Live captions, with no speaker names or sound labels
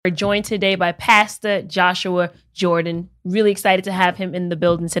We're joined today by Pastor Joshua Jordan. Really excited to have him in the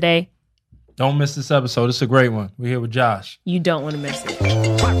building today. Don't miss this episode. It's a great one. We're here with Josh. You don't want to miss it.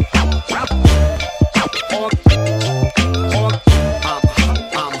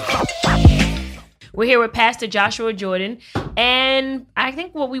 We're here with Pastor Joshua Jordan, and I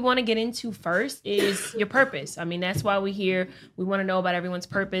think what we want to get into first is your purpose. I mean, that's why we're here. We want to know about everyone's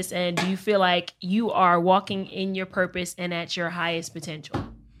purpose, and do you feel like you are walking in your purpose and at your highest potential?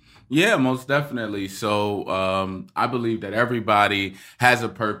 Yeah, most definitely. So I believe that everybody has a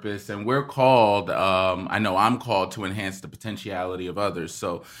purpose, and we're called, I know I'm called to enhance the potentiality of others.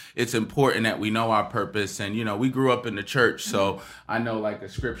 So it's important that we know our purpose. And, you know, we grew up in the church. So I know like a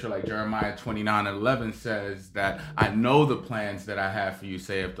scripture like Jeremiah 29:11 says that I know the plans that I have for you,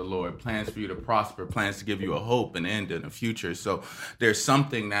 saith the Lord, plans for you to prosper, plans to give you a hope, an end, and a future. So there's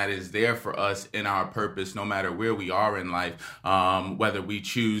something that is there for us in our purpose, no matter where we are in life, whether we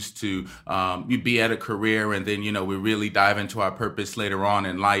choose to be at a career and then, you know, we really dive into our purpose later on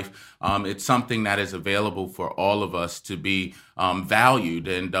in life. It's something that is available for all of us to be valued.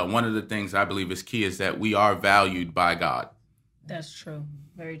 And one of the things I believe is key is that we are valued by God. That's true.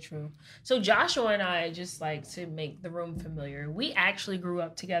 Very true. So Joshua and I, just like to make the room familiar, we actually grew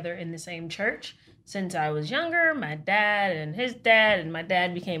up together in the same church since I was younger. My dad and his dad, and my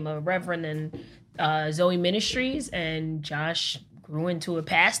dad became a reverend in Zoe Ministries, and Josh grew into a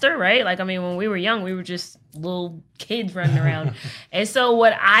pastor, right? Like, I mean, when we were young, we were just little kids running around. And so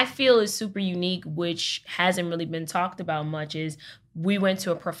what I feel is super unique, which hasn't really been talked about much, is we went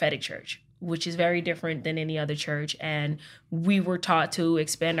to a prophetic church, which is very different than any other church. And we were taught to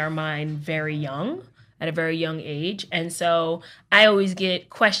expand our mind very young, at a very young age. And so I always get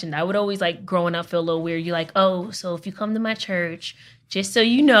questioned. I would always, like, growing up, feel a little weird. You're like, oh, so if you come to my church, just so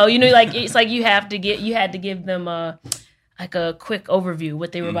you know, like, it's like you had to give them a quick overview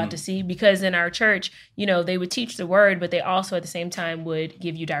what they were about to see, because in our church, you know, they would teach the word, but they also at the same time would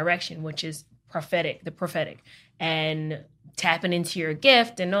give you direction, which is the prophetic, and tapping into your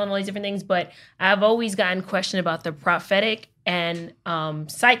gift and all these different things. But I've always gotten questioned about the prophetic and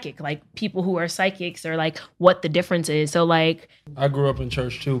psychic, like people who are psychics, or like what the difference is. So like, I grew up in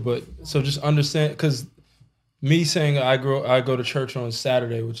church too, but so just understand, because me saying I go to church on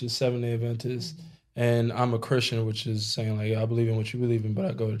Saturday, which is Seventh-day Adventist, and I'm a Christian, which is saying like, I believe in what you believe in, but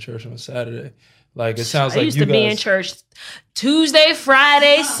I go to church on Saturday. Like, it sounds like you guys... I used to be in church Tuesday,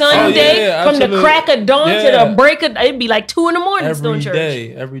 Friday, Sunday, from the crack of dawn to the break of... It'd be like 2 a.m. still in church.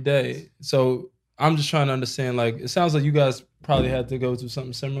 Every day. So I'm just trying to understand, like, it sounds like you guys probably had to go through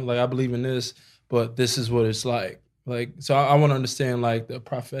something similar. Like, I believe in this, but this is what it's like. Like, so I want to understand, like, the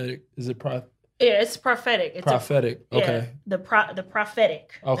prophetic. Is it Yeah, it's prophetic. It's prophetic. Okay. The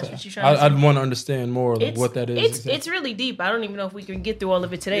prophetic. Okay. That's what you're trying to say. I'd want to understand more like what that is. It's really deep. I don't even know if we can get through all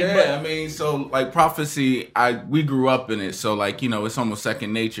of it today. Yeah, but I mean, so like prophecy, we grew up in it, so like, you know, it's almost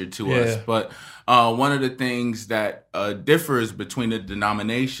second nature to us. But one of the things that differs between the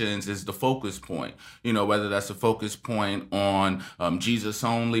denominations is the focus point. You know, whether that's a focus point on Jesus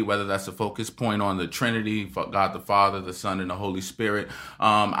only, whether that's a focus point on the Trinity, God the Father, the Son, and the Holy Spirit.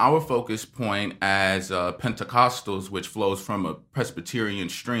 Our focus point as Pentecostals, which flows from a Presbyterian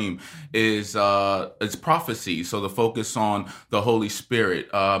stream, is prophecy. So the focus on the Holy Spirit.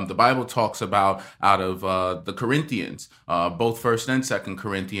 The Bible talks about out of the Corinthians, both 1st and 2nd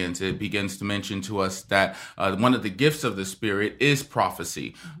Corinthians, it begins to mention to us that one of the gifts of the Spirit is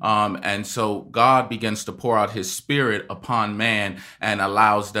prophecy. And so God begins to pour out his Spirit upon man and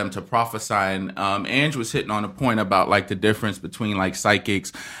allows them to prophesy. And Andrew was hitting on a point about like the difference between like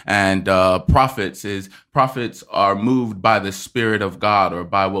psychics and prophets is prophets are moved by the Spirit of God, or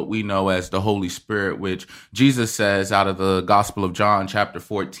by what we know as the Holy Spirit, which Jesus says out of the Gospel of John chapter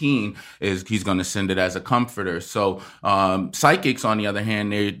 14 is he's going to send it as a comforter. So psychics, on the other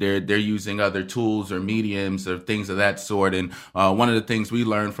hand, they're using other tools or mediums or things of that sort. And one of the things we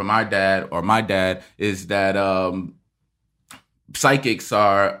learned from my dad is that psychics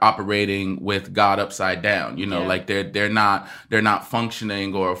are operating with God upside down, you know, like they're not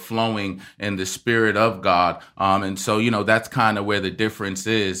functioning or flowing in the Spirit of God. And so, you know, that's kind of where the difference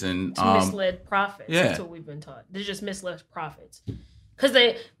is. And misled prophets. That's what we've been taught. They're just misled prophets.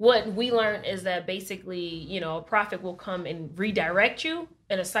 Because what we learned is that basically, you know, a prophet will come and redirect you,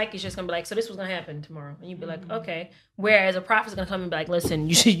 and a psychic is just going to be like, so this was going to happen tomorrow. And you'd be like, okay. Whereas a prophet's going to come and be like, listen,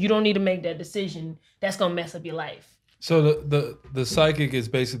 you don't need to make that decision. That's going to mess up your life. So the psychic is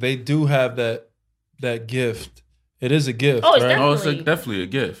basically, they do have that gift. It is a gift, right? It's definitely a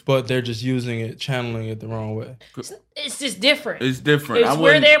gift. But they're just using it, channeling it the wrong way. It's just different. It's different. It's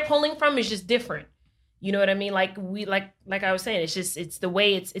where they're pulling from is just different. You know what I mean? Like I was saying, it's the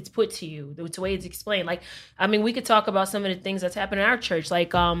way it's put to you. It's the way it's explained. Like, I mean, we could talk about some of the things that's happened in our church,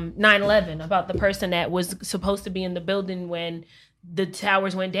 like 9/11, about the person that was supposed to be in the building when the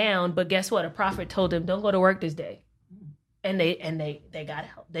towers went down, but guess what? A prophet told them, don't go to work this day. And they got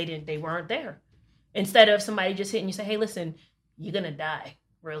help. They weren't there. Instead of somebody just hitting you, say, hey, listen, you're gonna die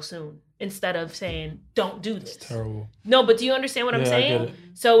real soon. Instead of saying, don't do this. It's terrible. No, but do you understand what I'm saying? I get it.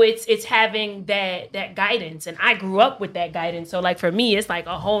 So it's having that guidance. And I grew up with that guidance. So like for me, it's like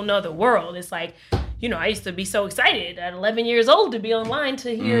a whole nother world. It's like, you know, I used to be so excited at 11 years old to be online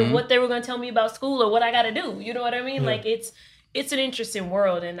to hear what they were going to tell me about school or what I got to do. You know what I mean? Yeah. Like it's an interesting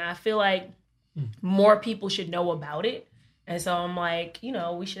world. And I feel like more people should know about it. And so I'm like, you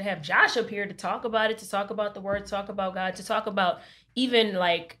know, we should have Josh up here to talk about it, to talk about the word, to talk about God, to talk about even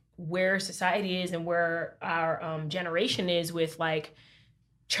like where society is and where our generation is with like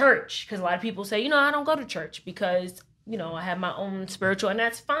church. Because a lot of people say, you know, I don't go to church because, you know, I have my own spiritual, and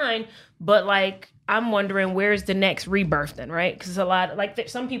that's fine. But like, I'm wondering where's the next rebirth then, right? Because a lot, like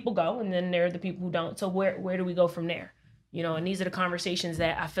some people go and then there are the people who don't. So where do we go from there? You know, and these are the conversations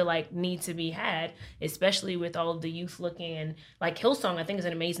that I feel like need to be had, especially with all of the youth looking. And like Hillsong, I think, is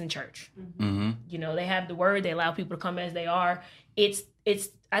an amazing church. Mm-hmm. You know, they have the word. They allow people to come as they are. It's.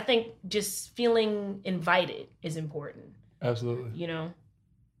 I think just feeling invited is important. Absolutely. You know?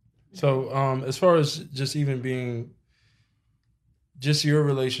 So as far as just even being, just your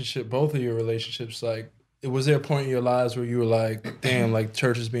relationship, both of your relationships, like, was there a point in your lives where you were like, damn, like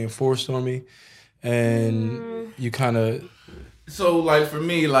church is being forced on me? And you kind of... So, like, for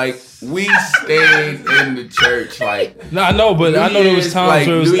me, like, we stayed in the church, like... No, I know, but I know there was times like,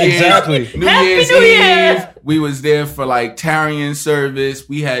 where it was... Exactly. New Year's Eve, we was there for, like, Tarian service.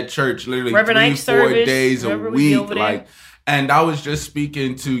 We had church literally Reverend 3-4 days a week, like... And I was just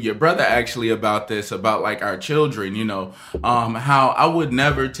speaking to your brother actually about this, about like our children, you know, how I would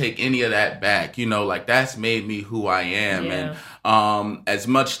never take any of that back, you know, like that's made me who I am. Yeah. And as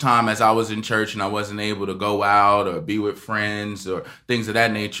much time as I was in church and I wasn't able to go out or be with friends or things of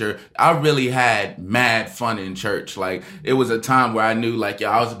that nature, I really had mad fun in church. Like it was a time where I knew like, yeah,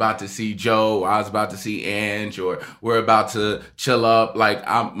 I was about to see Joe, or I was about to see Ange, or we're about to chill up. Like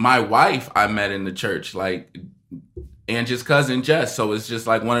my wife I met in the church, like, and his cousin Jess, so it's just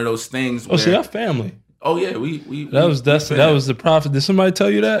like one of those things. Oh, so y'all family? Oh yeah, we that was the prophet. Did somebody tell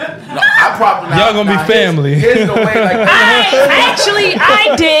you that? No, I probably y'all gonna be family. Here's the way, like,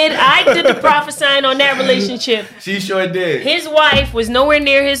 I did the prophesying on that relationship. She sure did. His wife was nowhere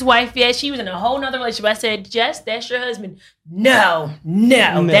near his wife yet. She was in a whole nother relationship. I said, Jess, that's your husband. No,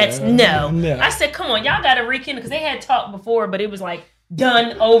 that's no. I said, come on, y'all gotta rekindle, because they had talked before, but it was like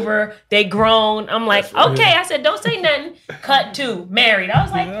done, over, they grown. I'm like, okay. I said, don't say nothing. Cut to married. I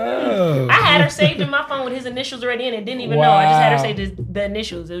was like, I had her saved in my phone with his initials already in it. Didn't even know. I just had her saved the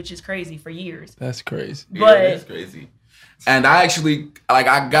initials, which is crazy for years. That's crazy. But that's crazy. And I actually, like,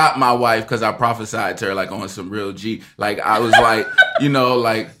 I got my wife because I prophesied to her, like, on some real G. Like, I was like, you know,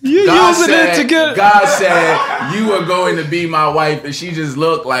 like, God said, you are going to be my wife. And she just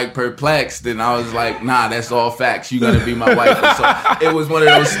looked, like, perplexed. And I was like, nah, that's all facts. You're going to be my wife. And so it was one of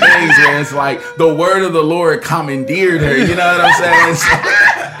those things where it's like the word of the Lord commandeered her. You know what I'm saying?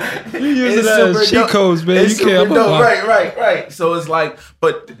 So, you use it as cheat codes, man. You can't. Right. So it's like,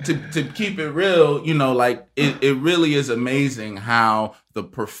 but to keep it real, you know, like, it really is amazing how the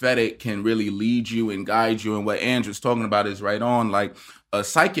prophetic can really lead you and guide you. And what Andrew's talking about is right on. Like, a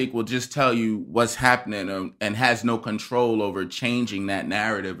psychic will just tell you what's happening and has no control over changing that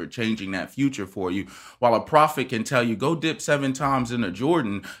narrative or changing that future for you. While a prophet can tell you, go dip 7 times in the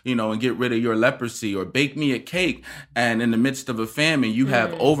Jordan, you know, and get rid of your leprosy, or bake me a cake. And in the midst of a famine, you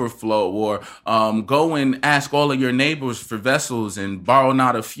have overflow, or go and ask all of your neighbors for vessels and borrow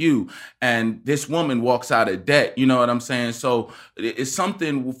not a few. And this woman walks out of debt. You know what I'm saying? So it's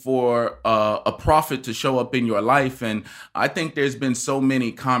something for a prophet to show up in your life. And I think there's been so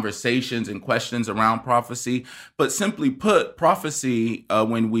many conversations and questions around prophecy, but simply put, prophecy,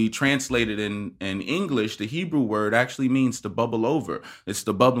 when we translate it in English, the Hebrew word actually means to bubble over. It's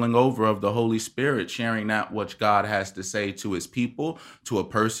the bubbling over of the Holy Spirit, sharing that which God has to say to his people, to a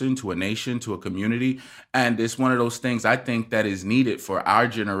person, to a nation, to a community. And it's one of those things I think that is needed for our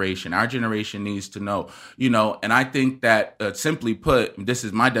generation. Our generation needs to know, you know, and I think that simply put, this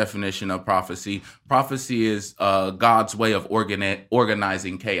is my definition of prophecy. Prophecy is God's way of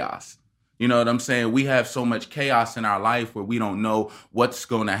organizing chaos. You know what I'm saying? We have so much chaos in our life where we don't know what's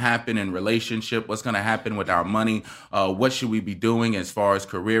going to happen in relationship, what's going to happen with our money, what should we be doing as far as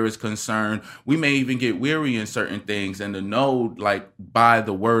career is concerned. We may even get weary in certain things, and to know, like, by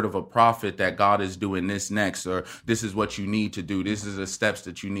the word of a prophet that God is doing this next, or this is what you need to do, this is the steps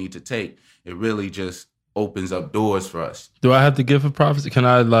that you need to take, it really just opens up doors for us. Do I have to give a prophecy? Can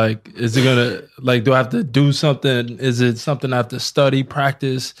I, like, is it gonna, like, do I have to do something? Is it something I have to study,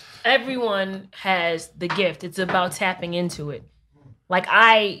 practice? Everyone has the gift. It's about tapping into it. Like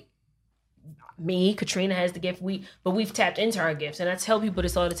Katrina has the gift. But we've tapped into our gifts. And I tell people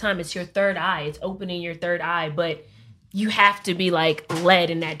this all the time. It's your third eye. It's opening your third eye. But you have to be, like, led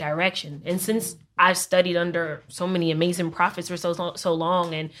in that direction. And since I've studied under so many amazing prophets for so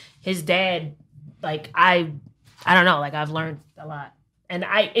long, and his dad, like, I don't know, like, I've learned a lot. And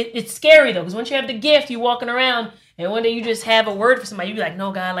it's scary, though, because once you have the gift, you're walking around, and one day you just have a word for somebody, you be like,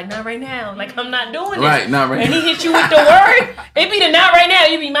 no, God, like, not right now. Like, I'm not doing this. Right, not right and now. And he hit you with the word. It'd be the not right now.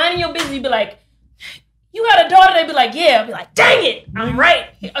 You'd be minding your business. You'd be like, you got a daughter? They'd be like, yeah. I'd be like, dang it, I'm right.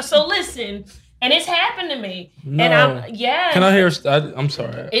 So listen. And it's happened to me. No. And Can I hear? I'm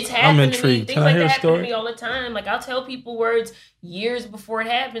sorry. It's happened. I'm intrigued. To me. Things Can I like hear that a story? happen to me all the time. Like, I'll tell people words years before it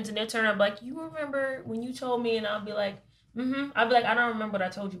happens, and they'll turn up like, you remember when you told me? And I'll be like, I'll be like, I don't remember what I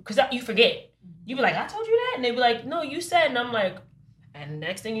told you. Because you forget. You be like, I told you that? And they be like, no, you said. And I'm like, and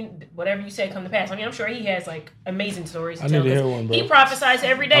next thing, whatever you said come to pass. I mean, I'm sure he has, like, amazing stories to I tell. need to hear one, bro. He prophesies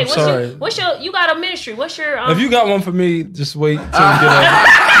every day. I'm sorry. You got a ministry. What's your... if you got one for me, just wait till we get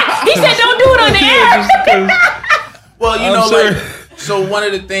up. He said don't do it on the air. Well, you I'm know, sorry. like, so one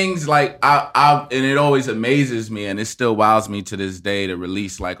of the things, like, I and it always amazes me, and it still wows me to this day, to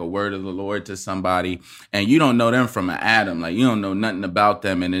release, like, a word of the Lord to somebody, and you don't know them from an Adam, like, you don't know nothing about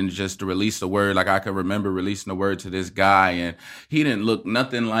them, and then just to release the word, like, I can remember releasing the word to this guy, and he didn't look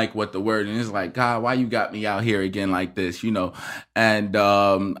nothing like what the word, and it's like, God, why you got me out here again like this, you know? And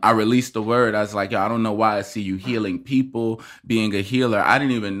I released the word. I was like, yo, I don't know why I see you healing people, being a healer. I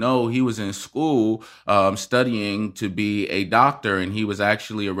didn't even know he was in school studying to be a doctor, and he was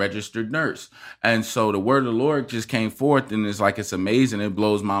actually a registered nurse. And so the word of the Lord just came forth, and it's like, it's amazing. It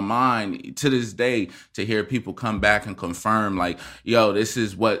blows my mind to this day to hear people come back and confirm, like, yo, this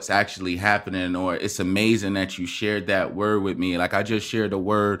is what's actually happening, or it's amazing that you shared that word with me. Like, I just shared a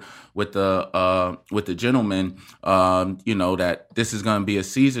word with the gentleman, you know, that this is going to be a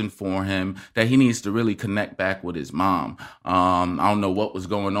season for him, that he needs to really connect back with his mom. I don't know what was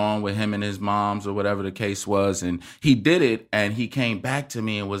going on with him and his moms, or whatever the case was. And he did it, and he came back to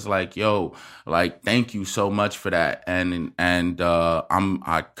me and was like, yo, like, thank you so much for that. And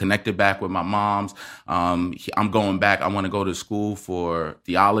I connected back with my moms. I'm going back. I want to go to school for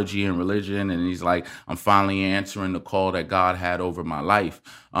theology and religion. And he's like, I'm finally answering the call that God had over my life.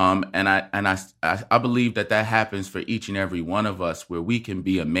 And I believe that happens for each and every one of us, where we can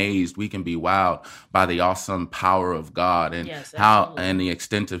be amazed, we can be wowed by the awesome power of God, and how, and the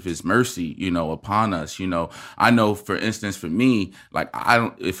extent of his mercy, you know, upon us. You know, I know, for instance, for me, like,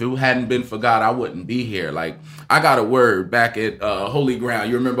 if it hadn't been for God, I wouldn't be here. Like, I got a word back at Holy Ground.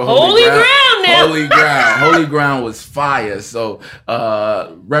 You remember Holy Ground? Now. Holy Ground. Holy Ground was fire. So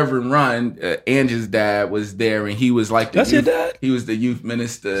Reverend Run, Angie's dad, was there, and he was like, that's your dad? He was the youth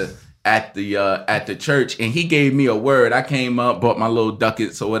minister at the church, and he gave me a word. I came up, bought my little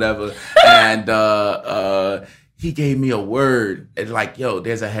ducats or whatever, and he gave me a word. It's like, yo,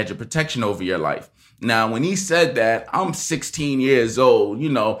 there's a hedge of protection over your life. Now, when he said that, I'm 16 years old, you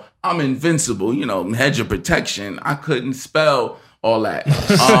know, I'm invincible, you know, hedge of protection. I couldn't spell all that.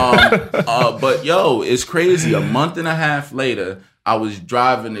 But yo, it's crazy. A month and a half later, I was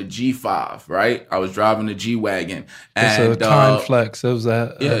driving a G5, right? I was driving a G-Wagon. It's a time flex. It was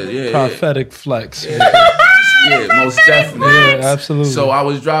a prophetic flex. Yeah, most definitely. Yeah, absolutely. So I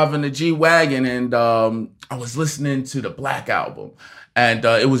was driving the G-Wagon, and I was listening to the Black Album. And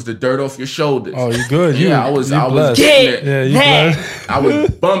it was The Dirt Off Your Shoulders. Oh, you good. I was getting it. Yeah, you blessed. I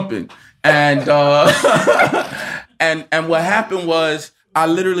was bumping. And and what happened was, I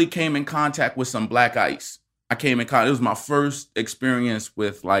literally came in contact with some black ice. It was my first experience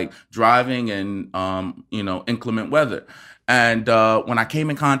with, like, driving and, you know, inclement weather. And when I came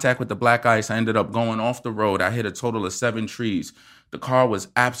in contact with the black ice, I ended up going off the road. I hit a total of 7 trees. The car was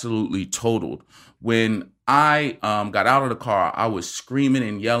absolutely totaled. When I got out of the car, I was screaming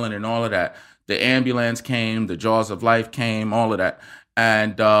and yelling and all of that. The ambulance came, the Jaws of Life came, all of that.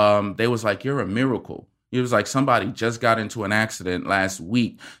 And they was like, you're a miracle. It was like somebody just got into an accident last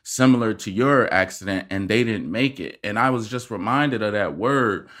week, similar to your accident, and they didn't make it. And I was just reminded of that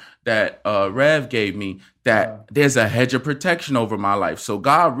word, that Rev gave me, that there's a hedge of protection over my life. So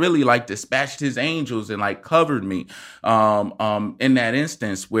God really like dispatched his angels and like covered me in that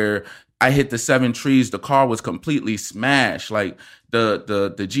instance where I hit the 7 trees. The car was completely smashed. Like the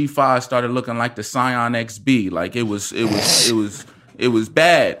G5 started looking like the Scion XB. Like it was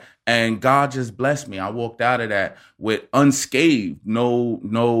bad. And God just blessed me. I walked out of that with unscathed, no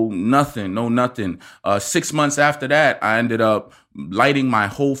nothing. 6 months after that, I ended up lighting my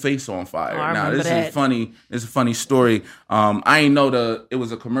whole face on fire. Now, this is funny. It's a funny story. I didn't know it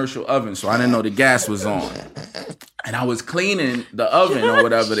was a commercial oven, so I didn't know the gas was on. And I was cleaning the oven or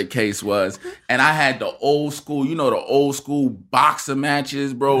whatever the case was. And I had the old school, the old school boxer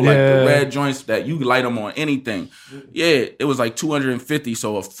matches, bro. Like the red joints that you light them on anything. Yeah, it was like 250.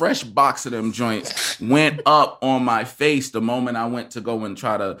 So a fresh box of them joints went up on my face the moment I went to go and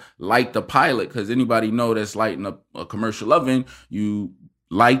try to light the pilot. Because anybody know that's lighting up a commercial oven, you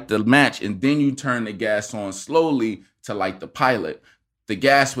light the match and then you turn the gas on slowly to light the pilot. The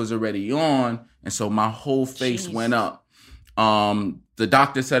gas was already on. And so my whole face went up. The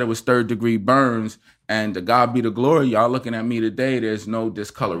doctor said it was 3rd-degree burns. And to God be the glory, y'all looking at me today, there's no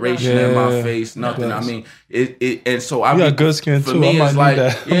discoloration in my face, nothing. Yes. I mean, and so I got good skin too. I might need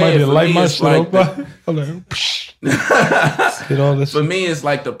that. I might need to light my shit up. For me, it's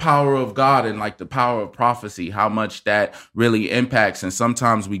like the power of God and like the power of prophecy, how much that really impacts. And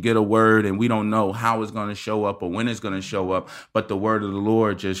sometimes we get a word and we don't know how it's going to show up or when it's going to show up. But the word of the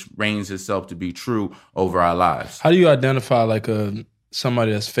Lord just reigns itself to be true over our lives. How do you identify like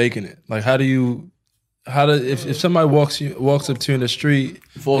somebody that's faking it? Like if somebody walks up to you in the street,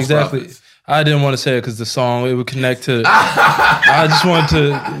 false exactly. Prophets. I didn't want to say it because the song, it would connect to. I just wanted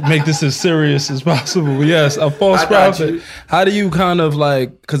to make this as serious as possible. But yes, a false prophet. How do you kind of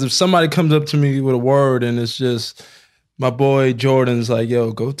like? Because if somebody comes up to me with a word and it's just my boy Jordan's like,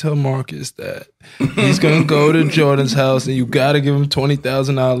 "Yo, go tell Marcus that he's gonna go to Jordan's house and you got to give him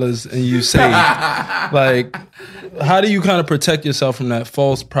 $20,000 and you say, like, how do you kind of protect yourself from that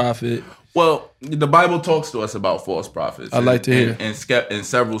false prophet?" Well, the Bible talks to us about false prophets. I'd like to hear. In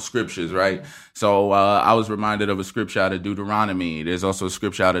several scriptures, right? So I was reminded of a scripture out of Deuteronomy. There's also a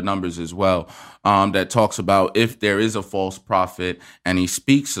scripture out of Numbers as well that talks about if there is a false prophet and he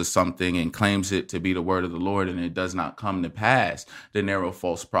speaks of something and claims it to be the word of the Lord and it does not come to pass, then they're a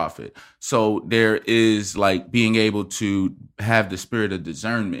false prophet. So there is like being able to have the spirit of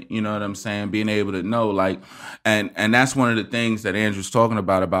discernment, you know what I'm saying? Being able to know, like, and that's one of the things that Andrew's talking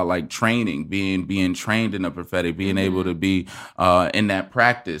about like training, being trained in the prophetic, being able to be in that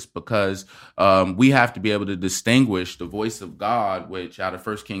practice, because we have to be able to distinguish the voice of God, which out of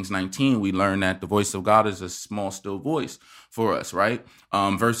 1 Kings 19, we learn that the voice of God is a small, still voice for us, right?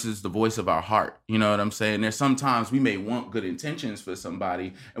 Versus the voice of our heart. You know what I'm saying? There's sometimes we may want good intentions for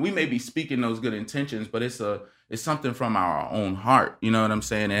somebody and we may be speaking those good intentions, but it's something from our own heart. You know what I'm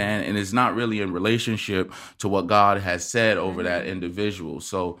saying? And it's not really in relationship to what God has said over that individual.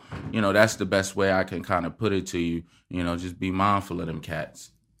 So, that's the best way I can kind of put it to you. Just be mindful of them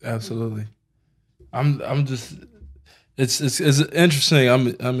cats. Absolutely. I'm just, it's interesting.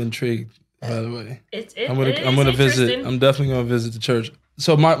 I'm intrigued, by the way. I'm gonna visit. I'm definitely gonna visit the church.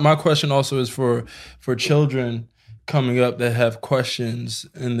 So my question also is for children coming up that have questions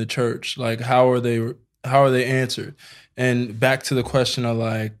in the church. Like, how are they answered? And back to the question of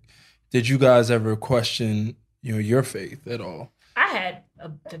like, did you guys ever question your faith at all? I had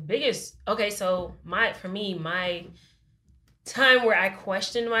the biggest. Okay, so my time where I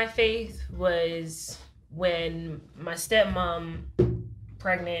questioned my faith was when my stepmom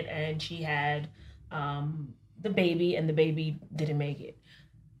pregnant and she had the baby and the baby didn't make it.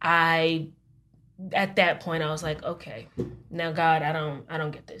 At that point I was like, okay, now God, I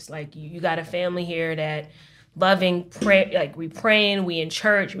don't get this. Like you got a family here that loving, like we praying, we in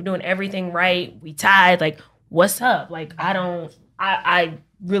church, we're doing everything right, we tithe, like what's up? Like I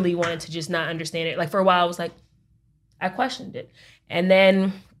really wanted to just not understand it. Like for a while I was like, I questioned it. And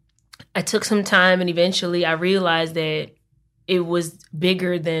then I took some time and eventually I realized that it was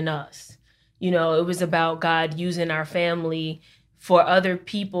bigger than us. It was about God using our family for other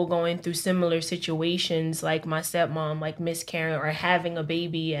people going through similar situations like my stepmom, like miscarrying or having a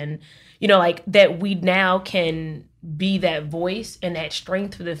baby. And, like that we now can be that voice and that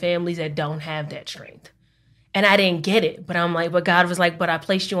strength for the families that don't have that strength. And I didn't get it, but but God was like, but I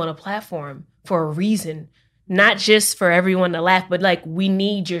placed you on a platform for a reason. Not just for everyone to laugh, but like, we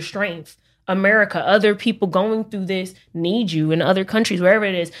need your strength. America, other people going through this need you in other countries, wherever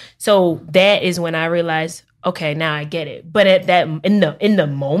it is. So that is when I realized, okay, now I get it. But at that, in the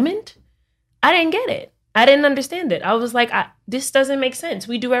moment, I didn't get it. I didn't understand it. I was like, this doesn't make sense.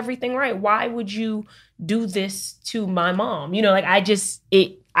 We do everything right. Why would you do this to my mom? You know, like I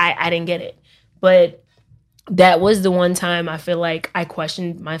didn't get it. But that was the one time I feel like I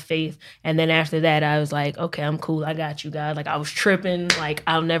questioned my faith. And then after that, I was like, okay, I'm cool. I got you, God. Like I was tripping. Like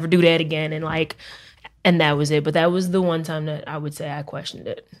I'll never do that again. And that was it. But that was the one time that I would say I questioned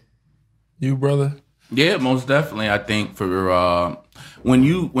it. You, brother? Yeah, most definitely. I think for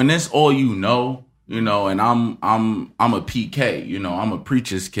when that's all you know, and I'm a PK, I'm a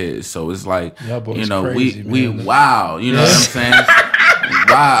preacher's kid, so it's like, crazy, we wow, you know what I'm saying?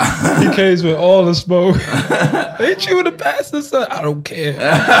 Wow. PK's with all the smoke. Ain't you the pastor, son? I don't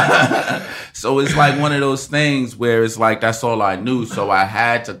care. So it's like one of those things where it's like that's all I knew. So I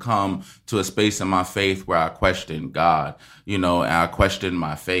had to come to a space in my faith where I questioned God, and I questioned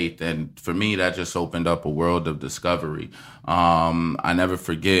my faith. And for me, that just opened up a world of discovery. I never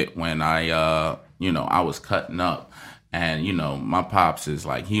forget when I was cutting up. And, my pops is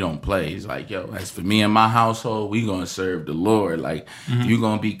like, he don't play. He's like, yo, as for me and my household, we going to serve the Lord. Like, if you're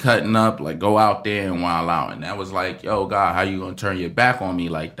going to be cutting up, like, go out there and wild out. And that was like, yo, God, how you going to turn your back on me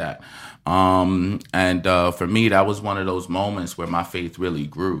like that? And for me, that was one of those moments where my faith really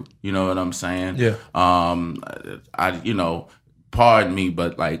grew. You know what I'm saying? Yeah. Pardon me,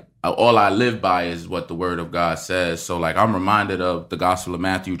 but like, all I live by is what the word of God says. So like, I'm reminded of the Gospel of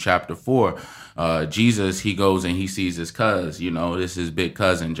Matthew chapter 4. Jesus, he goes and he sees his cousin, this is big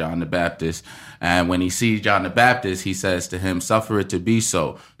cousin, John the Baptist. And when he sees John the Baptist, he says to him, suffer it to be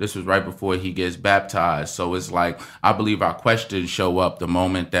so. This was right before he gets baptized. So it's like, I believe our questions show up the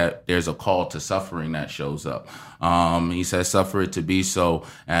moment that there's a call to suffering that shows up. He says, suffer it to be so.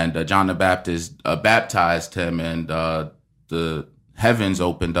 And John the Baptist baptized him, and the heavens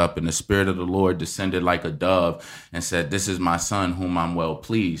opened up and the Spirit of the Lord descended like a dove and said, this is my son whom I'm well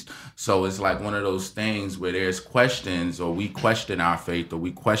pleased. So it's like one of those things where there's questions, or we question our faith, or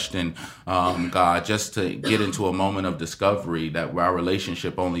we question God, just to get into a moment of discovery that where our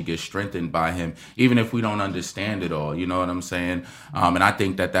relationship only gets strengthened by him, even if we don't understand it all. You know what I'm saying? And I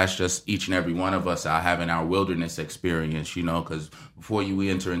think that that's just each and every one of us are having our wilderness experience, because before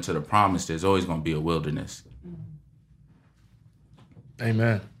we enter into the promise, there's always going to be a wilderness.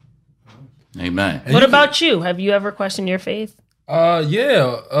 Amen. Amen. What about you? Have you ever questioned your faith?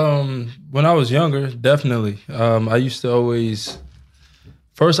 Yeah. When I was younger, definitely. I used to always.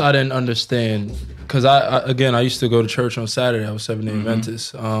 First, I didn't understand because I used to go to church on Saturday. I was Seventh-day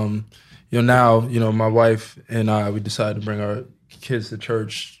Adventist. Now, my wife and I, we decided to bring our kids to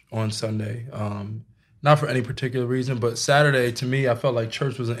church on Sunday. Not for any particular reason, but Saturday, to me, I felt like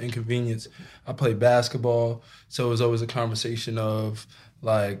church was an inconvenience. I played basketball, so it was always a conversation of,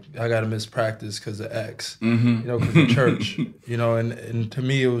 like, I got to miss practice because of X, because of church, and to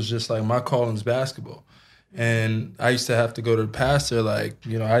me, it was just like my calling's basketball. And I used to have to go to the pastor,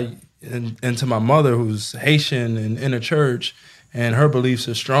 and to my mother, who's Haitian and in a church, and her beliefs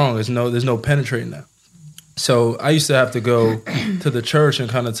are strong. There's no penetrating that. So I used to have to go to the church and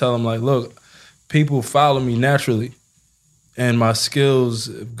kind of tell them, like, look, people follow me naturally, and my skills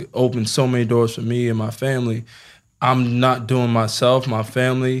opened so many doors for me and my family. I'm not doing myself, my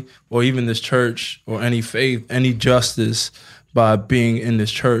family, or even this church or any faith, any justice by being in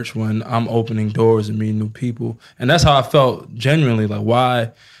this church when I'm opening doors and meeting new people. And that's how I felt genuinely, like,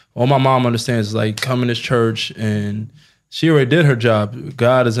 why? All my mom understands is, like, come in this church, and she already did her job.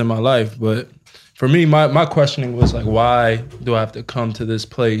 God is in my life. But for me, my questioning was, like, why do I have to come to this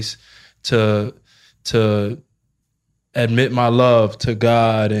place to admit my love to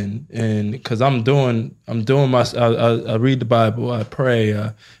God, and because I'm doing my, I read the Bible, I pray,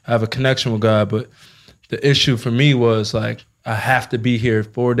 I have a connection with God, but the issue for me was, like, I have to be here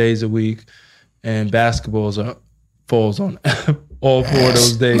 4 days a week, and basketballs falls on all 4 of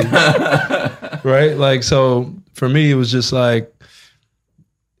those days, right? Like, so for me, it was just like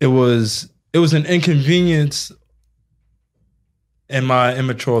it was an inconvenience in my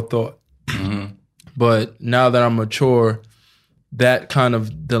immature thought. But now that I'm mature, that kind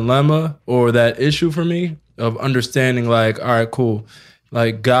of dilemma or that issue for me of understanding, like, all right, cool.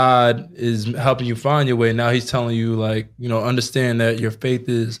 Like, God is helping you find your way. Now he's telling you, like, understand that your faith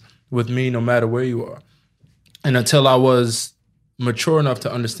is with me no matter where you are. And until I was mature enough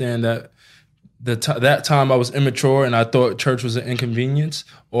to understand that that time I was immature and I thought church was an inconvenience,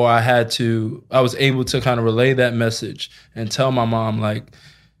 or I was able to kind of relay that message and tell my mom, like,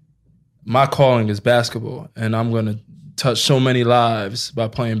 my calling is basketball, and I'm going to touch so many lives by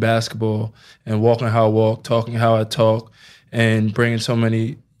playing basketball and walking how I walk, talking how I talk, and bringing so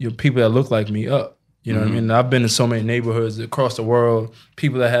many people that look like me up. You know what I mean? I've been in so many neighborhoods across the world,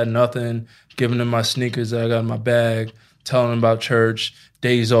 people that had nothing, giving them my sneakers that I got in my bag, telling them about church,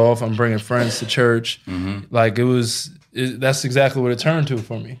 days off, I'm bringing friends to church. Like that's exactly what it turned to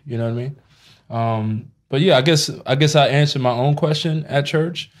for me. You know what I mean? But yeah, I guess I answered my own question at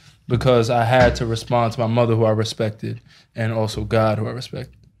church because I had to respond to my mother who I respected and also God who I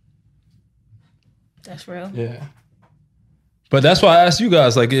respected. That's real. Yeah. But that's why I asked you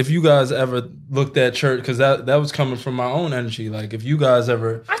guys, like, if you guys ever looked at church, because that was coming from my own energy. Like, if you guys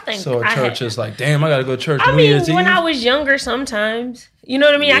ever saw church as like, damn, I got to go to church New Year's Eve. When I was younger sometimes, you know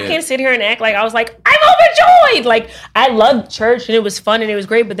what I mean? Yeah. I can't sit here and act like I was like, I'm overjoyed. Like, I loved church and it was fun and it was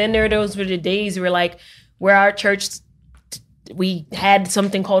great. But then those were the days where our church, we had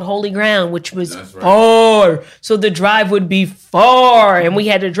something called Holy Ground, which was far. So the drive would be far and we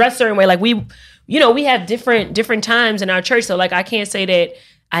had to dress a certain way. Like, we have different times in our church. So like, I can't say that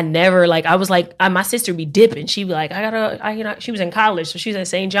I never, like, I was like, my sister would be dipping. She'd be like, she was in college. So she was at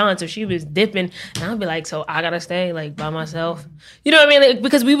St. John's. So she was dipping. And I'd be like, so I got to stay like by myself. You know what I mean? Like,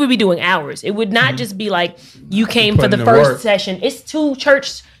 because we would be doing hours. It would not just be like, you came for the first session. It's two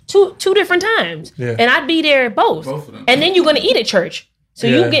different times. Yeah. And I'd be there both of them. And then you're going to eat at church. So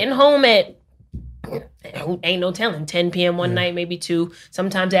you getting home at, ain't no telling, 10 p.m. one night, maybe 2,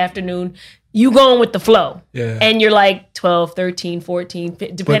 sometimes afternoon. You going with the flow. Yeah. And you're like 12, 13, 14,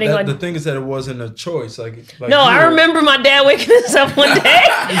 depending on... The thing is that it wasn't a choice. No, I remember my dad waking us up one day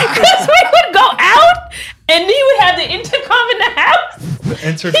because we would go out and he would have the intercom in the house. The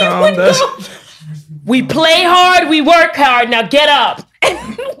intercom? We play hard, we work hard, now get up.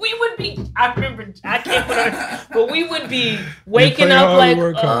 And we would be, I remember, I can't put on, but we would be waking up like,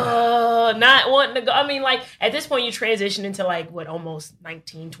 not wanting to go. I mean, like, at this point, you transition into like, almost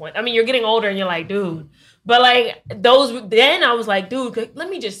 19, 20. I mean, you're getting older and you're like, dude. But like, then I was like, dude, let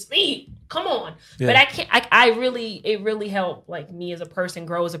me just sleep. Come on. Yeah. But I can't, it really helped, like, me as a person,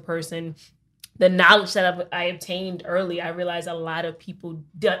 grow as a person. The knowledge that I obtained early, I realized a lot of people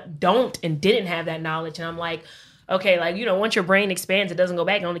don't and didn't have that knowledge. And I'm like, okay, like, once your brain expands, it doesn't go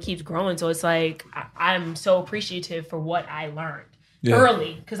back. It only keeps growing. So it's like, I'm so appreciative for what I learned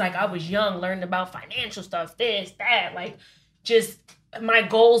early. Because, like, I was young, learning about financial stuff, this, that. Like, just my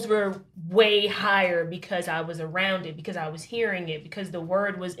goals were way higher because I was around it, because I was hearing it, because the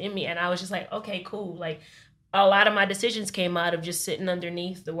word was in me. And I was just like, okay, cool. Like, a lot of my decisions came out of just sitting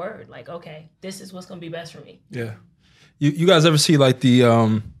underneath the word. Like, okay, this is what's going to be best for me. Yeah. You guys ever see, like,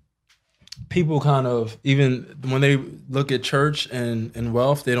 the... people kind of, even when they look at church and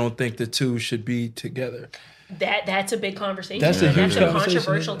wealth, they don't think the two should be together. That's a big conversation. That's a huge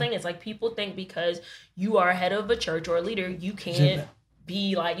controversial thing. It's like people think because you are head of a church or a leader, you can't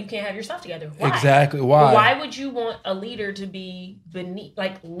be like, you can't have your stuff together. Why? Exactly. Why? Why would you want a leader to be beneath,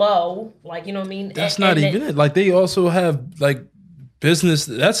 like low, like, you know what I mean? That's not even it. Like, they also have like business,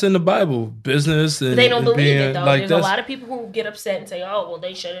 that's in the Bible. Business and they don't believe it though. Like, there's a lot of people who get upset and say, "Oh, well,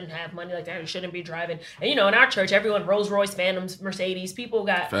 they shouldn't have money like that. They shouldn't be driving." And in our church, everyone Rolls Royce, Phantoms, Mercedes. People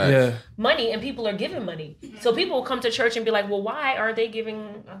got money, and people are giving money. So people will come to church and be like, "Well, why aren't they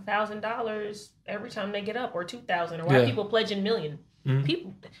giving $1,000 every time they get up, or $2,000, or why are people pledging $1 million?" Mm-hmm.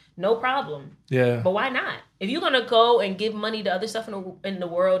 People, no problem. Yeah. But why not? If you're gonna go and give money to other stuff in the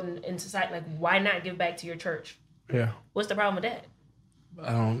world and in society, like, why not give back to your church? Yeah. What's the problem with that?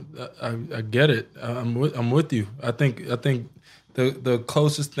 I get it. I'm with you. I think the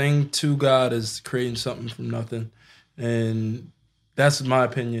closest thing to God is creating something from nothing, and that's my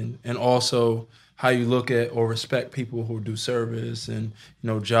opinion. And also how you look at or respect people who do service and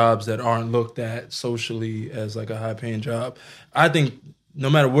jobs that aren't looked at socially as like a high paying job. I think no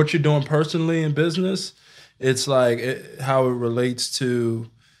matter what you're doing personally in business, it's like how it relates to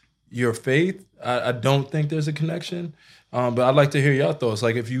your faith. I don't think there's a connection. But I'd like to hear your thoughts.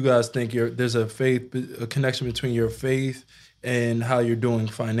 Like, if you guys think there's a connection between your faith and how you're doing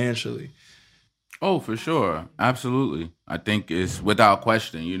financially. Oh, for sure. Absolutely. I think it's without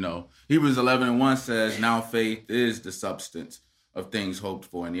question, Hebrews 11:1 says, now faith is the substance of things hoped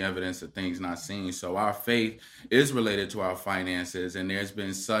for and the evidence of things not seen. So our faith is related to our finances. And there's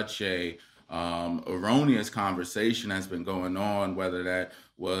been such a erroneous conversation that's been going on, whether that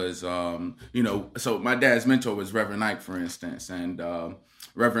was, so my dad's mentor was Reverend Ike, for instance. And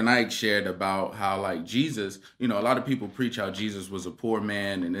Reverend Ike shared about how, like, Jesus, a lot of people preach how Jesus was a poor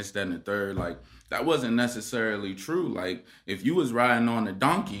man and this, that, and the third. Like, that wasn't necessarily true. Like, if you was riding on a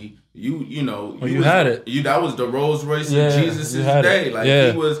donkey, you had it. That was the Rolls Royce of Jesus' day. It.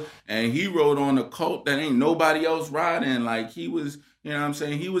 Like, he was, and he rode on a colt that ain't nobody else riding. Like, he was,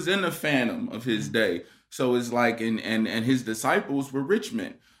 he was in the Phantom of his day. So it's like, and his disciples were rich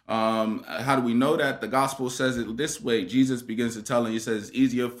men. How do we know that? The gospel says it this way. Jesus begins to tell him, he says, it's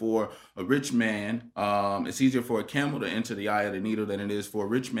easier for a rich man, it's easier for a camel to enter the eye of the needle than it is for a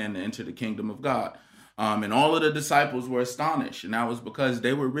rich man to enter the kingdom of God. And all of the disciples were astonished. And that was because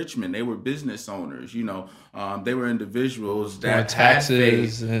they were rich men. They were business owners, they were individuals that had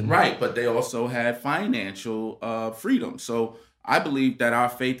faith, right, but they also had financial freedom. So I believe that our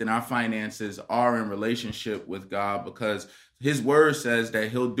faith and our finances are in relationship with God, because his word says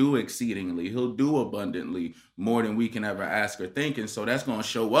that he'll do exceedingly, he'll do abundantly more than we can ever ask or think. And so that's going to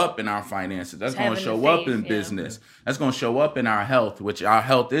show up in our finances. That's going to show up in business. That's going to show up in our health, which our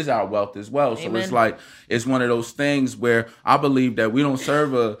health is our wealth as well. Amen. So it's like, it's one of those things where I believe that we don't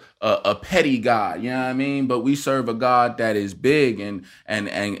serve a petty God, you know what I mean? But we serve a God that is big and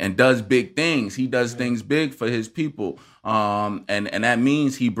does big things. He does things big for his people. And that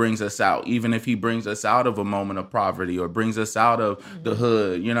means he brings us out, even if he brings us out of a moment of poverty or brings us out of the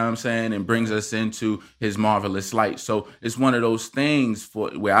hood, you know what I'm saying, and brings us into his marvelous light. So it's one of those things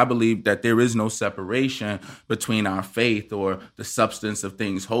where I believe that there is no separation between our faith or the substance of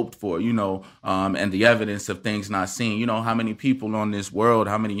things hoped for, and the evidence of things not seen. How many people on this world,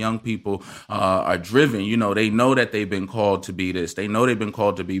 how many young people are driven, they know that they've been called to be this. They know they've been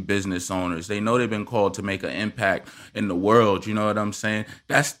called to be business owners. They know they've been called to make an impact in the world, you know what I'm saying?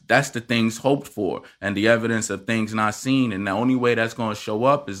 That's the things hoped for and the evidence of things not seen. And the only way that's going to show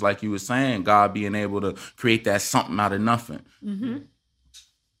up is, like you were saying, God being able to create that something out of nothing. Mm-hmm.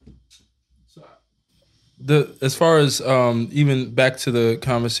 As far as even back to the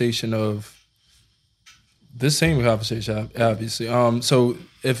conversation of this same conversation, obviously. So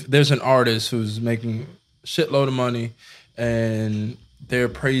if there's an artist who's making a shitload of money and they're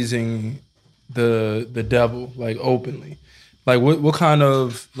praising the devil, like, openly, like what kind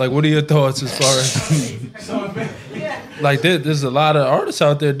of, like, what are your thoughts as far as like there's a lot of artists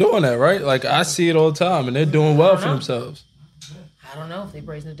out there doing that, right? Like, I see it all the time and they're doing well for themselves. I don't know if they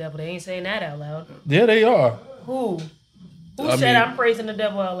praising the devil. They ain't saying that out loud. Yeah, they are. Who said I'm praising the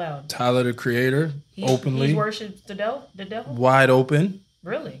devil out loud? Tyler, the Creator, openly. He worships the devil? Wide open.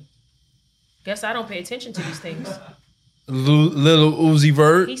 Really? Guess I don't pay attention to these things. Little Uzi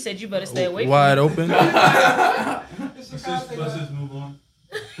Vert. He said you better stay away from wide open. Let's just move on.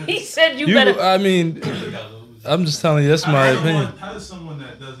 He said you better. I mean, I'm just telling you, that's my opinion. How does someone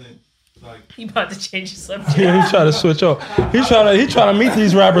that doesn't like? He about to change the subject. Yeah, he's trying to switch off. He's trying to meet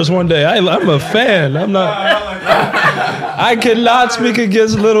these rappers one day. I'm a fan. I'm not. I cannot speak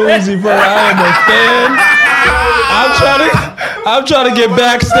against Little Uzi Vert. I am a fan. I'm trying to get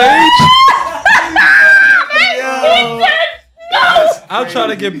backstage. I'm trying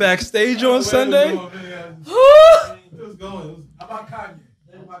to get backstage on Sunday. No.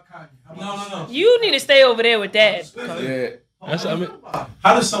 You need to stay over there with that. Yeah.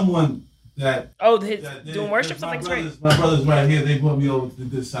 How does someone that doing worship something's great? My brothers right here, they brought me over to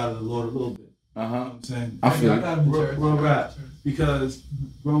this side of the Lord a little bit. You know what I'm saying? I feel real rap. Because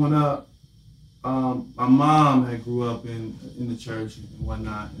growing up, my mom had grew up in the church and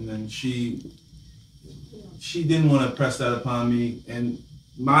whatnot, and then she didn't want to press that upon me, and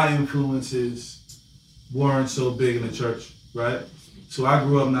my influences weren't so big in the church, right? So I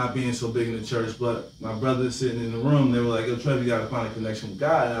grew up not being so big in the church, but my brothers sitting in the room, they were like, yo, Trevor, you got to find a connection with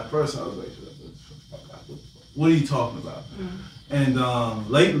God. And at first I was like, what are you talking about? Mm-hmm. And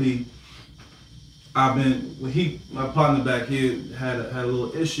lately, my partner back here had a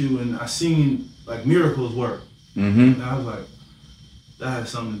little issue, and I seen like miracles work. Mm-hmm. And I was like, that has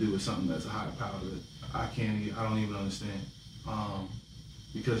something to do with something that's a higher power that I don't even understand.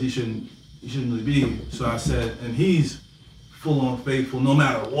 Because he shouldn't really be here. So I said, and he's full on faithful no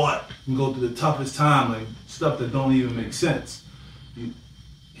matter what. You can go through the toughest time, like stuff that don't even make sense.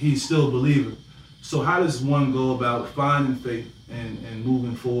 He's still a believer. So how does one go about finding faith and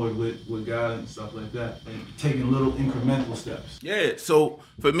moving forward with God and stuff like that, and taking little incremental steps? Yeah, so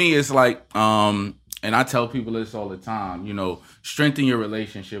for me, it's like, and I tell people this all the time, strengthen your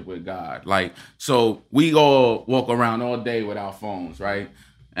relationship with God. Like, so we all walk around all day with our phones, right?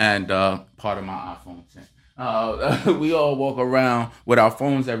 And part of my iPhone 10. We all walk around with our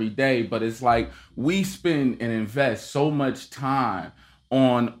phones every day, but it's like we spend and invest so much time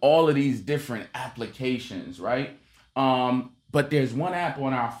on all of these different applications, right? But there's one app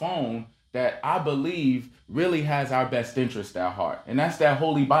on our phone that I believe really has our best interest at heart, and that's that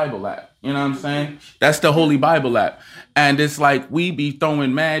Holy Bible app. You know what I'm saying? That's the Holy Bible app. And it's like we be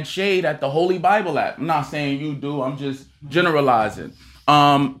throwing mad shade at the Holy Bible app. I'm not saying you do. I'm just generalizing.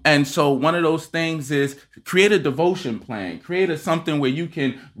 And so one of those things is create a devotion plan, create something where you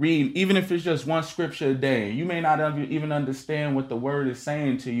can read, even if it's just one scripture a day. You may not even understand what the word is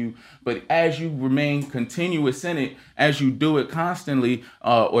saying to you, but as you remain continuous in it, as you do it constantly,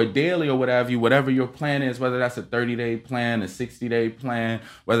 or daily or whatever your plan is, whether that's a 30-day plan, a 60-day plan,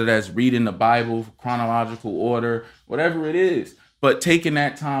 whether that's reading the Bible, chronological order, whatever it is, but taking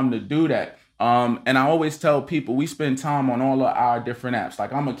that time to do that. And I always tell people we spend time on all of our different apps.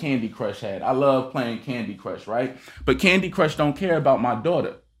 Like I'm a Candy Crush head. I love playing Candy Crush, right? But Candy Crush don't care about my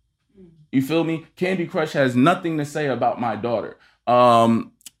daughter. You feel me? Candy Crush has nothing to say about my daughter.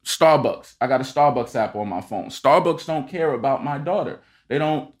 Starbucks. I got a Starbucks app on my phone. Starbucks don't care about my daughter. They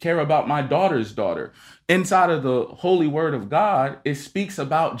don't care about my daughter's daughter. Inside of the holy word of God, it speaks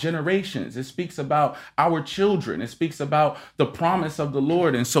about generations. It speaks about our children. It speaks about the promise of the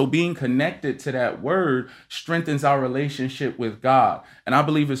Lord. And so being connected to that word strengthens our relationship with God. And I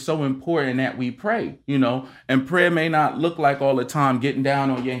believe it's so important that we pray, and prayer may not look like all the time getting down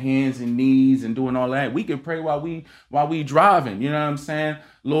on your hands and knees and doing all that. We can pray while we driving, you know what I'm saying?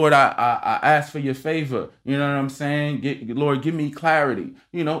 Lord, I ask for your favor. You know what I'm saying? Lord, give me clarity.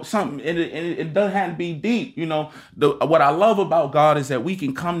 Something. And it doesn't have to be deep. What I love about God is that we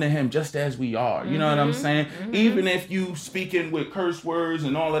can come to him just as we are. You know what I'm saying? Mm-hmm. Even if you speaking with curse words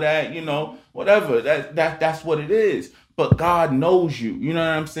and all of that, whatever, that's what it is. But God knows you. You know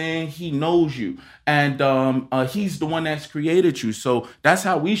what I'm saying? He knows you. And he's the one that's created you. So that's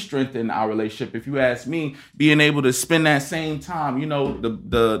how we strengthen our relationship. If you ask me, being able to spend that same time,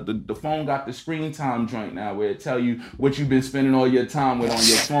 the phone got the screen time joint now where it tell you what you've been spending all your time with on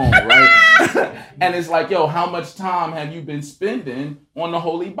your phone, right? And it's like, how much time have you been spending on the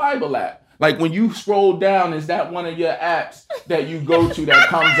Holy Bible app? Like when you scroll down, is that one of your apps that you go to that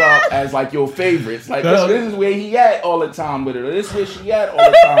comes up as like your favorites? Like, this is where he at all the time with it, or this is where she at all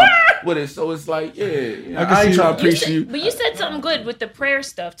the time with it. So it's like, I ain't trying to preach you. But you said something good with the prayer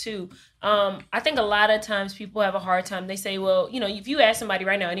stuff too. I think a lot of times people have a hard time. They say, well, if you ask somebody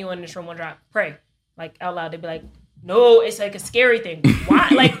right now, anyone in this room want to pray, like out loud, they'd be like, no, it's like a scary thing. Why?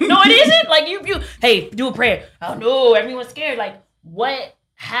 Like, no, it isn't. Like you, hey, do a prayer. Oh no, everyone's scared. Like, what?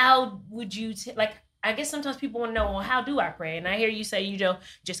 How would you, I guess sometimes people want to know, well, how do I pray? And I hear you say,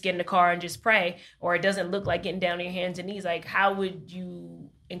 just get in the car and just pray, or it doesn't look like getting down on your hands and knees. Like, how would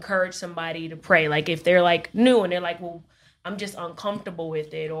you encourage somebody to pray? Like, if they're like new and they're like, well, I'm just uncomfortable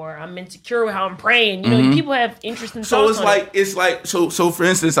with it, or I'm insecure with how I'm praying. People have interesting thoughts. So for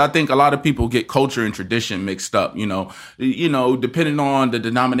instance, I think a lot of people get culture and tradition mixed up. Depending on the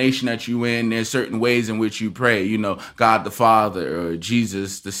denomination that you in, there's certain ways in which you pray. God the Father, or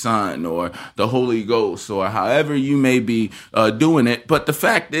Jesus the Son, or the Holy Ghost, or however you may be doing it. But the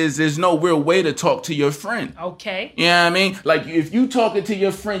fact is, there's no real way to talk to your friend. Okay. You know what I mean? Like if you talking to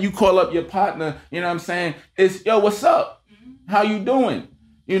your friend, you call up your partner. You know what I'm saying? It's what's up? How you doing?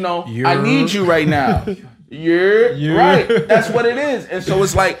 I need you right now. You're right. That's what it is. And so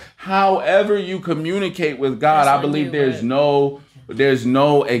it's like, however you communicate with God, I believe there's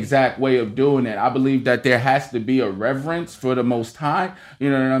no exact way of doing it. I believe that there has to be a reverence for the Most High. You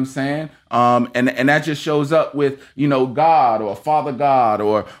know what I'm saying? And that just shows up with, God or Father God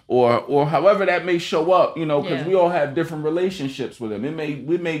or however that may show up, because we all have different relationships with him.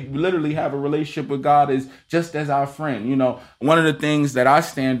 We may literally have a relationship with God as just as our friend. One of the things that I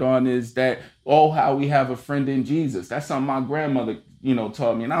stand on is that, how we have a friend in Jesus. That's something my grandmother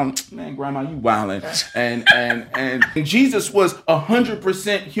taught me. And Grandma, you wildin'. And Jesus was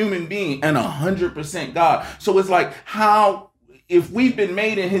 100% human being and 100% God. So it's like, if we've been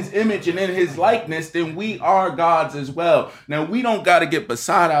made in his image and in his likeness, then we are gods as well. Now, we don't got to get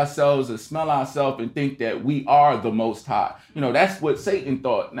beside ourselves and smell ourselves and think that we are the Most High. That's what Satan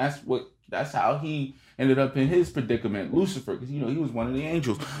thought. And that's how he ended up in his predicament, Lucifer, because he was one of the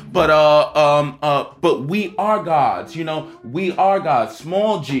angels. But we are gods, we are gods,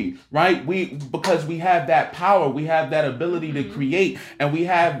 small g, right? Because we have that power, we have that ability to create, and we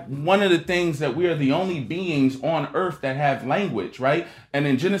have one of the things that we are the only beings on earth that have language, right? And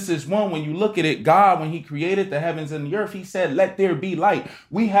in Genesis 1, when you look at it, God, when he created the heavens and the earth, he said, let there be light.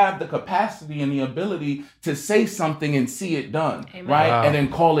 We have the capacity and the ability to say something and see it done, Amen. Right? Wow. And then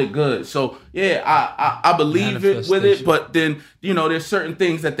call it good. So I believe it with it, but then, there's certain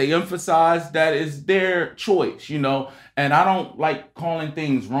things that they emphasize that is their choice, and And I don't like calling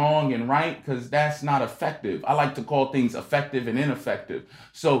things wrong and right because that's not effective. I like to call things effective and ineffective.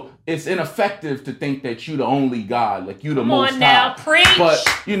 So it's ineffective to think that you the only God, like you the most high. Now, preach. But,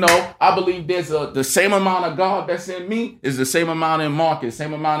 you know, I believe there's the same amount of God that's in me is the same amount in Marcus,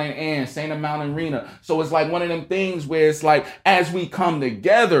 same amount in Ann, same amount in Rena. So it's like one of them things where it's like, as we come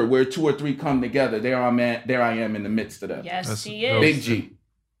together, where 2 or 3 come together, there I am in the midst of them. Yes, he is. Big G.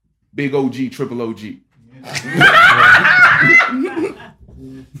 Big OG, triple OG.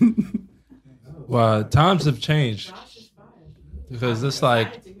 Wow, times have changed. Because it's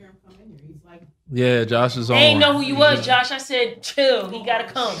like, yeah, Josh is on. I ain't know who you was, Josh. I said, chill. He got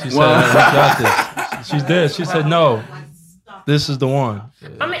to come. She said, we got this. She's dead. She said, no, this is the one.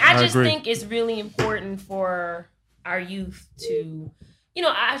 I mean, I just think it's really important for our youth to, you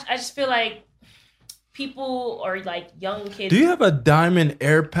know, I just feel like people or like young kids. Do you have a diamond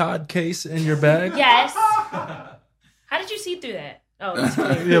AirPod case in your bag? Yes. How did you see through that? Oh, it's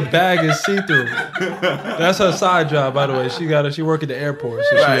clear. Your bag is see-through. That's her side job, by the way. She work at the airport.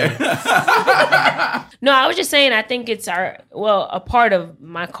 So Right. No, I was just saying, I think it's a part of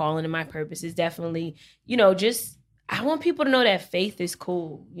my calling and my purpose is definitely, you know, just, I want people to know that faith is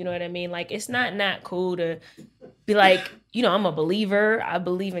cool. You know what I mean? Like, it's not cool to be like, you know, I'm a believer. I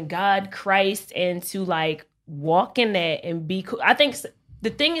believe in God, Christ, and to like walk in that and be cool. I think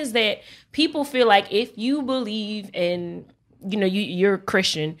the thing is that people feel like if you believe in, you know, you're a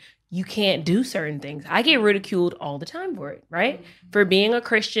Christian, you can't do certain things. I get ridiculed all the time for it, right? Mm-hmm. For being a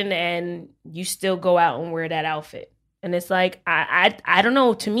Christian and you still go out and wear that outfit. And it's like, I don't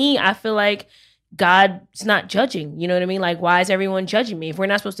know. To me, I feel like God's not judging. You know what I mean? Like, why is everyone judging me? If we're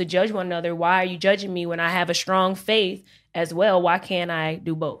not supposed to judge one another, why are you judging me when I have a strong faith as well? Why can't I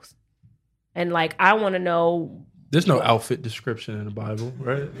do both? And like, I want to know. There's no outfit description in the Bible,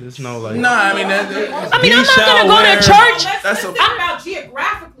 right? There's no like. No, I mean, I'm not gonna go to church. Let's think about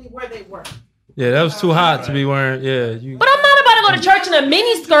geographically where they were. Yeah, that was too hot to be wearing. Yeah, But I'm not about to go to church in a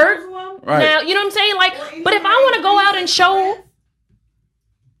mini skirt. Right. Now, you know what I'm saying? Like, but if I want to go out and show,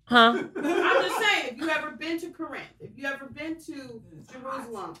 I'm just saying, if you ever been to Corinth, if you ever been to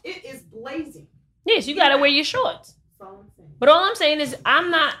Jerusalem, it is blazing. Yes, you gotta wear your shorts. But all I'm saying is,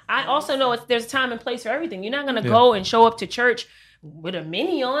 I also know there's a time and place for everything. You're not going to go and show up to church with a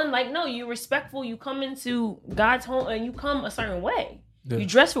mini on. Like, no, you're respectful. You come into God's home and you come a certain way. Yeah. You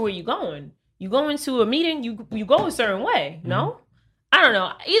dress for where you're going. You go into a meeting, you go a certain way. Mm-hmm. No? I don't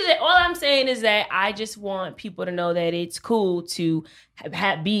know. All I'm saying is that I just want people to know that it's cool to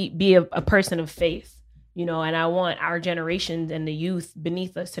be a person of faith. You know, and I want our generations and the youth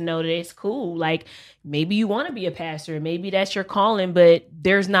beneath us to know that it's cool. Like, maybe you want to be a pastor, maybe that's your calling, but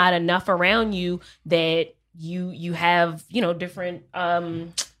there's not enough around you that you have, you know, different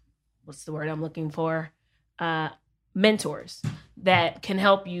what's the word I'm looking for? Mentors that can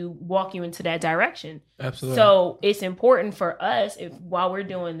help you walk you into that direction. Absolutely. So it's important for us, while we're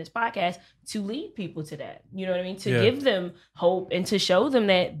doing this podcast, to lead people to that. You know what I mean? To give them hope and to show them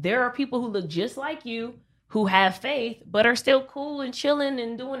that there are people who look just like you, who have faith, but are still cool and chilling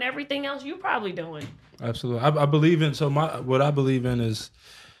and doing everything else you're probably doing. Absolutely. I believe in, what I believe in is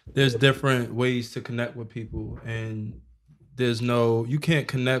there's different ways to connect with people, and you can't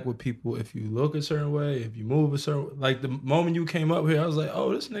connect with people if you look a certain way, if you move a certain way. Like the moment you came up here, I was like,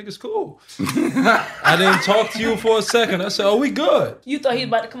 oh, this nigga's cool. I didn't talk to you for a second. I said, oh, we good. You thought he was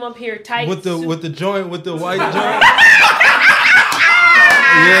about to come up here tight. With the joint, with the white joint.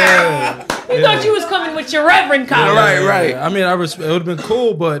 Yeah. You thought you was coming with your reverend collar. Right. I mean, it would have been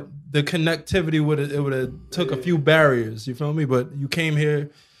cool, but the connectivity would have took a few barriers. You feel me? But you came here.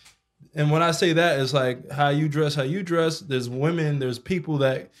 And when I say that, it's like how you dress. There's women, there's people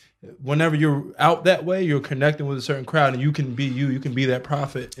that whenever you're out that way, you're connecting with a certain crowd, and you can be you can be that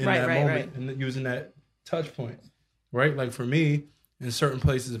prophet in that moment and using that touch point, right? Like for me, in certain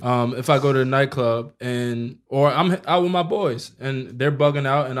places, if I go to a nightclub or I'm out with my boys and they're bugging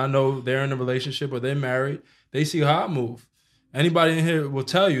out and I know they're in a relationship or they're married, they see how I move. Anybody in here will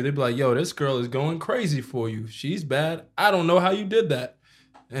tell you, they'd be like, yo, this girl is going crazy for you. She's bad. I don't know how you did that.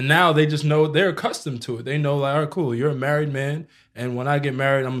 And now they just know, they're accustomed to it. They know, like, all right, cool, you're a married man, and when I get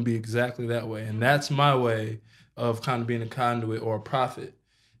married, I'm going to be exactly that way. And that's my way of kind of being a conduit or a prophet.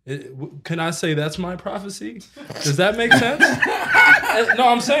 Can I say that's my prophecy? Does that make sense? No,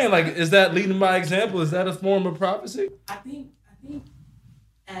 I'm saying, like, is that leading by example? Is that a form of prophecy? I think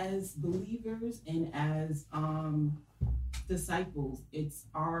as believers and as disciples, it's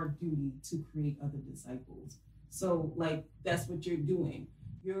our duty to create other disciples. So, like, that's what you're doing.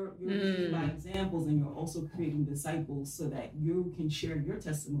 You're leading by examples, and you're also creating disciples so that you can share your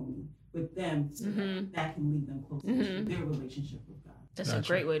testimony with them, so that can lead them closer to their relationship with God. That's a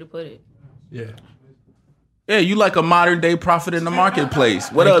great way to put it. Yeah. Yeah, you like a modern day prophet in the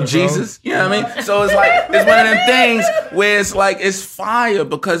marketplace. What up, Jesus? You know what I mean? So it's like, it's one of them things where it's like, it's fire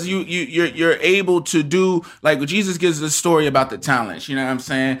because you're able to do, like Jesus gives the story about the talents, you know what I'm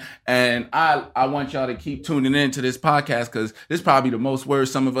saying? And I want y'all to keep tuning into this podcast because this is probably the most words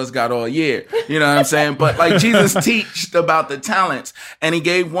some of us got all year. You know what I'm saying? But like Jesus teached about the talents, and he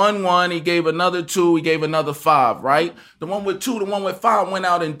gave one, he gave another 2, he gave another 5, right? The one with 2, the one with 5 went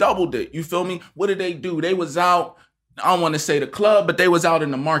out and doubled it. You feel me? What did they do? They was out, I don't want to say the club, but they was out in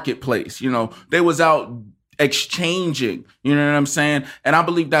the marketplace. You know, they was out exchanging, you know what I'm saying? And I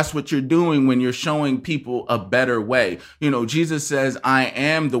believe that's what you're doing when you're showing people a better way. You know, Jesus says, I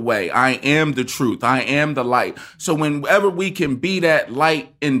am the way, I am the truth, I am the light. So whenever we can be that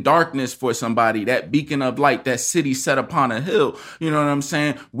light in darkness for somebody, that beacon of light, that city set upon a hill, you know what I'm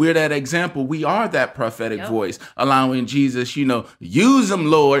saying? We're that example. We are that prophetic voice, allowing Jesus, you know, use them,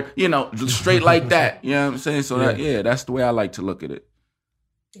 Lord, you know, straight like that. You know what I'm saying? So that's the way I like to look at it.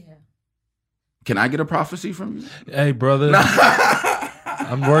 Can I get a prophecy from you? Hey, brother.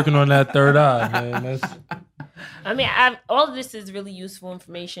 I'm working on that third eye, man. I mean, all of this is really useful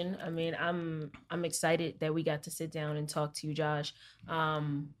information. I mean, I'm excited that we got to sit down and talk to you, Josh.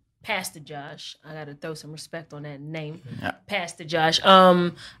 Pastor Josh. I got to throw some respect on that name. Yeah. Pastor Josh.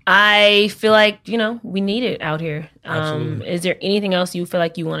 I feel like, you know, we need it out here. Is there anything else you feel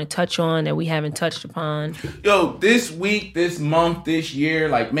like you want to touch on that we haven't touched upon? Yo, this week, this month, this year,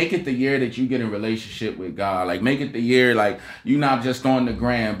 like, make it the year that you get in relationship with God. Like, make it the year, like, you not just on the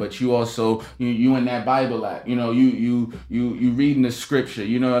gram, but you also, you in that Bible app. You know, you reading the scripture.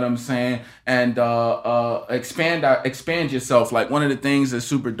 You know what I'm saying? And expand yourself. Like, one of the things that's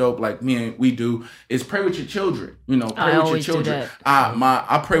super dope, like me and we do, is pray with your children. You know, pray with your children.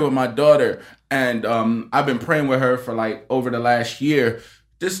 I pray with my daughter, and I've been praying with her for like over the last year.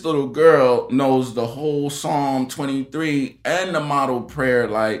 This little girl knows the whole Psalm 23 and the model prayer,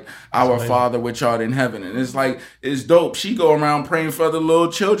 like Our Father which art in heaven. And it's like, it's dope. She go around praying for the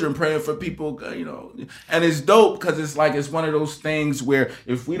little children, praying for people, you know. And it's dope because it's like, it's one of those things where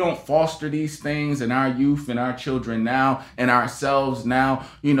if we don't foster these things in our youth and our children now and ourselves now,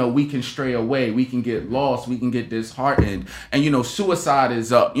 you know, we can stray away. We can get lost. We can get disheartened. And, you know, suicide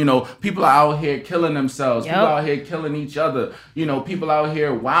is up. You know, people are out here killing themselves. Yep. People out here killing each other. You know, people out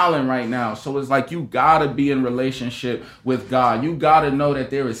here wilding right now. So it's like, you gotta be in relationship with God. You gotta know that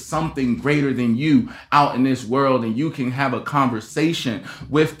there is something greater than you out in this world, and you can have a conversation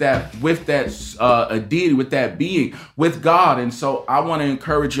with that a deity, with that being, with God. And so I want to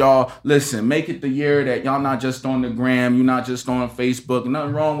encourage y'all, listen, make it the year that y'all not just on the gram, you're not just on Facebook.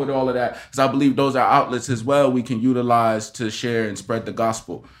 Nothing wrong with all of that, because I believe those are outlets as well we can utilize to share and spread the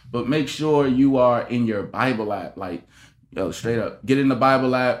gospel. But make sure you are in your Bible app. Like, yo, straight up, get in the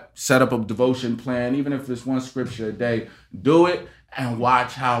Bible app, set up a devotion plan, even if it's one scripture a day, do it, and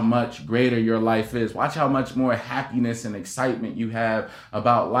watch how much greater your life is. Watch how much more happiness and excitement you have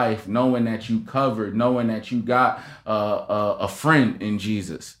about life, knowing that you covered, knowing that you got a friend in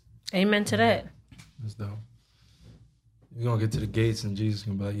Jesus. Amen to that. That's dope. You're going to get to the gates and Jesus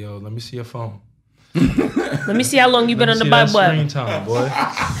can be like, yo, let me see your phone. Let me see how long you've been on the Bible app. Screen time, boy.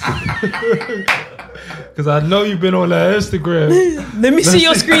 Because I know you've been on that Instagram. Let me see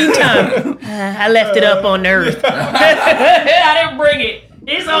your screen time. I left it up on Earth. I didn't bring it.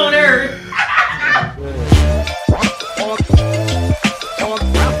 It's on Earth.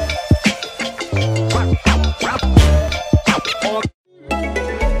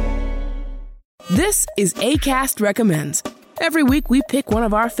 This is Acast Recommends. Every week we pick one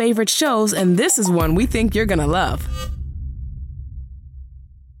of our favorite shows, and this is one we think you're gonna love.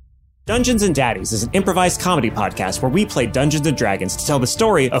 Dungeons & Daddies is an improvised comedy podcast where we play Dungeons & Dragons to tell the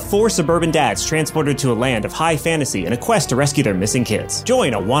story of 4 suburban dads transported to a land of high fantasy in a quest to rescue their missing kids.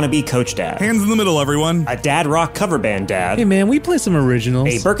 Join a wannabe coach dad. Hands in the middle, everyone. A dad rock cover band dad. Hey man, we play some originals.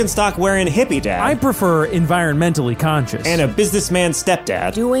 A Birkenstock-wearing hippie dad. I prefer environmentally conscious. And a businessman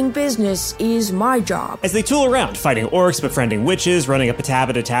stepdad. Doing business is my job. As they tool around, fighting orcs, befriending witches, running up a tab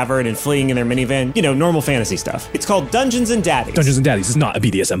at a tavern, and fleeing in their minivan. You know, normal fantasy stuff. It's called Dungeons & Daddies. Dungeons & Daddies is not a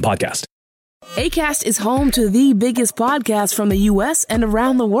BDSM podcast. Acast is home to the biggest podcasts from the U.S. and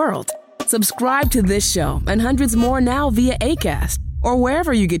around the world. Subscribe to this show and hundreds more now via Acast or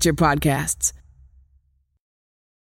wherever you get your podcasts.